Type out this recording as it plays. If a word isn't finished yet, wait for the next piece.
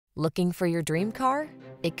Looking for your dream car?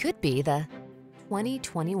 It could be the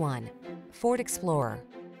 2021 Ford Explorer.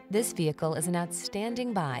 This vehicle is an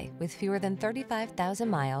outstanding buy with fewer than 35,000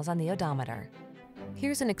 miles on the odometer.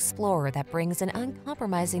 Here's an Explorer that brings an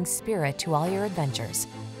uncompromising spirit to all your adventures.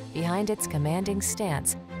 Behind its commanding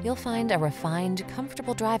stance, you'll find a refined,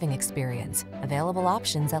 comfortable driving experience, available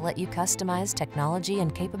options that let you customize technology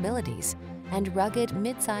and capabilities, and rugged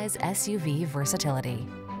midsize SUV versatility.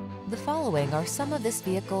 The following are some of this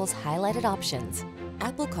vehicle's highlighted options: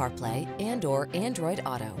 Apple CarPlay and/or Android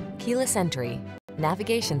Auto, keyless entry,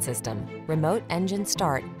 navigation system, remote engine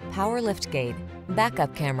start, power liftgate,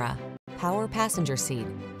 backup camera, power passenger seat,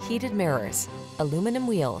 heated mirrors, aluminum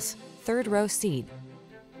wheels, third row seat.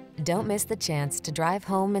 Don't miss the chance to drive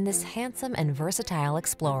home in this handsome and versatile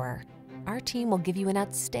Explorer. Our team will give you an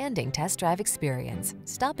outstanding test drive experience.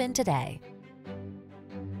 Stop in today.